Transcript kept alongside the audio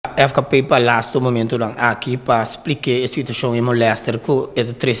FKP para last momento lang aqui para explicar a situação em molester com o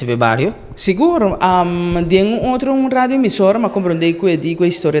 13 barrio. Seguro, tem outro rádio emissora, mas compreendei que a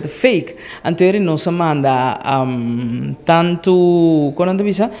história é fake. Então, nós manda tanto, quando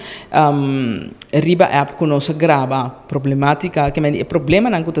avisa, riba app que nós grava problemática, que é problema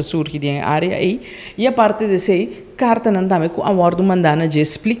não que surge na área aí, e a parte de sei, carta não dá-me com a ordem mandana de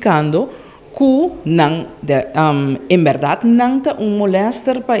explicando que não, em verdade, não está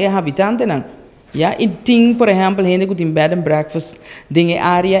molester para o habitante, não. Ja, e tem, por exemplo, gente que tem bed and breakfast, tem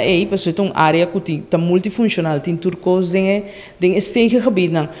área aí, pessoal tem área que tem multifuncional, tem turcos, tem estege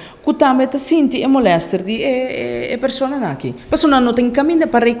gebied, não. Que também está sentindo molester de pessoa aqui. Pessoa não tem caminho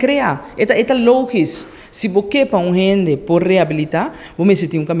para recrear. É lógico. Se você para gente por reabilitar, você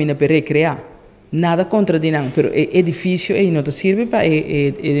tem caminho para recrear. Nada contra de não, mas é difícil e não serve para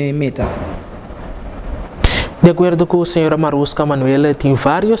meta. De acordo com a senhora Marusca Manuel, tem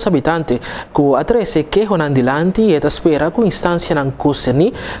vários habitantes que atrás que vão adiante e espera que a instância não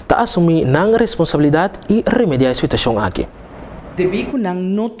concerne está assumir a responsabilidade e remediar a situação aqui. Debi que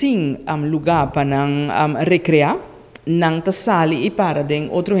não tem lugar para recrear, não está sali e para den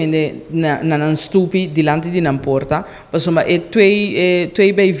outro gente não stupi diante de não porta, passoma é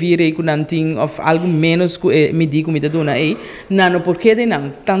tuei bei vire que não tem of algo menos que me digo me da dona aí, não porque de não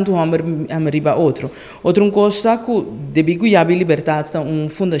tanto riba outro coisa que debi que já liberdade tá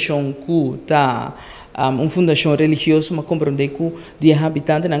fundação que tá fundação religiosa, mas compreender que de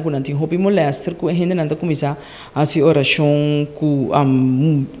habitante não tem hobby molester, que a gente não começar a se oração que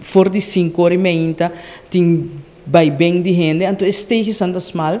for de 5 horas e meia tem vai bem de gente, então esteja sendo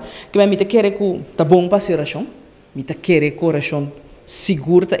mal, que vai me querer que tá bom para a oração, me querer que a oração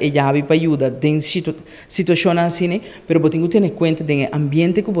segura e já vai para ajuda em situação assim, né? Pero botinho ter em conta do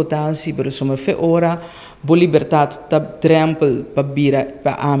ambiente que botar assim, pero soma fe ora, boa liberdade tá trample para bira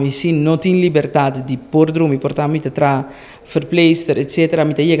para ami, se não tem liberdade de por dormir, portar me tra verpleister, etc,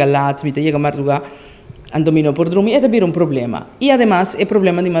 me chega lá, me chega madrugada. Andomino por dormir é também problema. E, además, o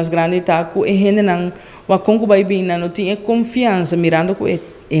problema de mais grande está que a gente não, o conco vai bem, não tem confiança, mirando que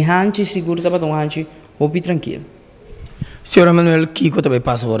a gente seguro está para a gente, ou tranquilo. Senhora Manuel, Kiko também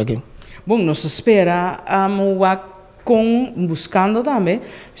passa por aqui. Bom, nós espera buscando também,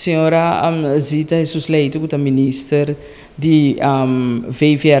 senhora Zita Jesus Leito, que é ministra de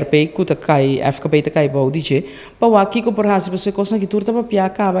VVRP, que é FKP, que é o DJ, para o Kiko por razão, você costa que tudo está para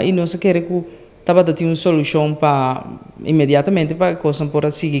acaba e não se quer que estava dando uma solução para imediatamente para a coisa por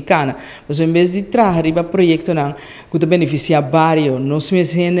seguir cana. Mas em vez de trazer para projeto não que beneficia vários, nós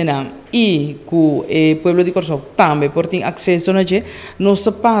mesmos gente não e que o povo de Corsol também por ter acesso a gente, nós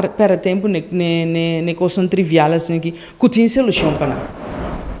para tempo ne coisa trivial assim que tem solução para não.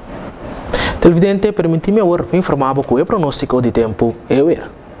 Televidente, permite-me agora informar que o pronóstico de tempo é o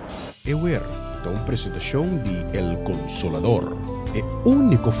é uma apresentação de El Consolador, a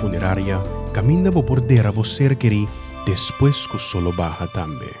única funerária caminha para poder a você querer depois que o solo baja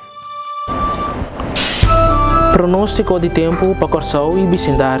também. Pronóstico de tempo para Corsol e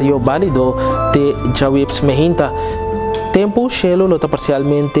vecindário válido de Jawibs Mehinta. Tempo cielo está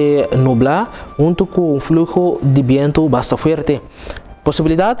parcialmente nublado, junto com um fluxo de vento bastante forte.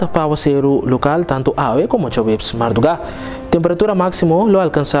 Possibilidade para o aguacero local tanto ave como Jawibs Marduga. Temperatura máxima lo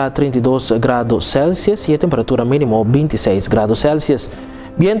alcança 32 graus Celsius e a temperatura mínima 26 graus Celsius.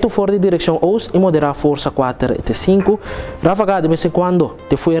 Viento forte de direção oeste e moderada força 4 e 5. Ráfaga de vez em quando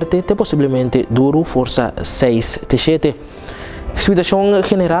de forte e possivelmente duro força 6 e 7. Situação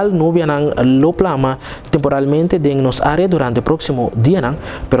geral nuvem lo plama temporalmente em nossa área durante o próximo dia,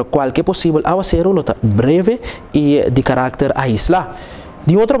 pero qualquer possível aguacero lo breve e de caráter aisla.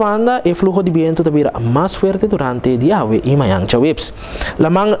 De outra banda, o fluxo de vento também mais forte durante o dia e manhã chawips. La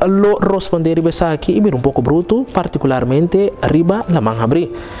man lo responder aqui e pouco bruto, particularmente arriba la man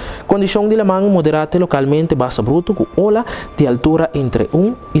abrir. Condição de la man moderada localmente baixa bruto com ola de altura entre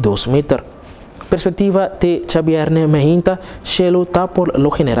 1 e 2 metros. Perspectiva de Chavierne Mehinta, cielo está por lo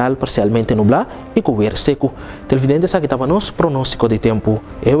general parcialmente nublado e cubierto seco. Televidentes aqui estava nos pronóstico de tempo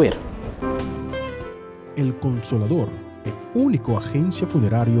é ver. El Consolador é a única agência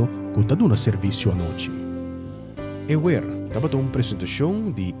funerária que está dando serviço à noite. Ewer estava dando uma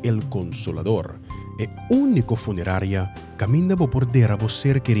apresentação de El Consolador, é a única funerária que caminha para poder a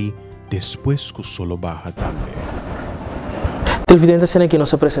você querer depois que o solo baja também. Televidentes que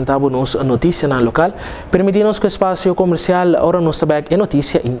nós apresentamos notícias na local, permitindo que o espaço comercial agora nos trabalhe em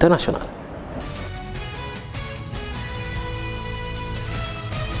notícia internacional.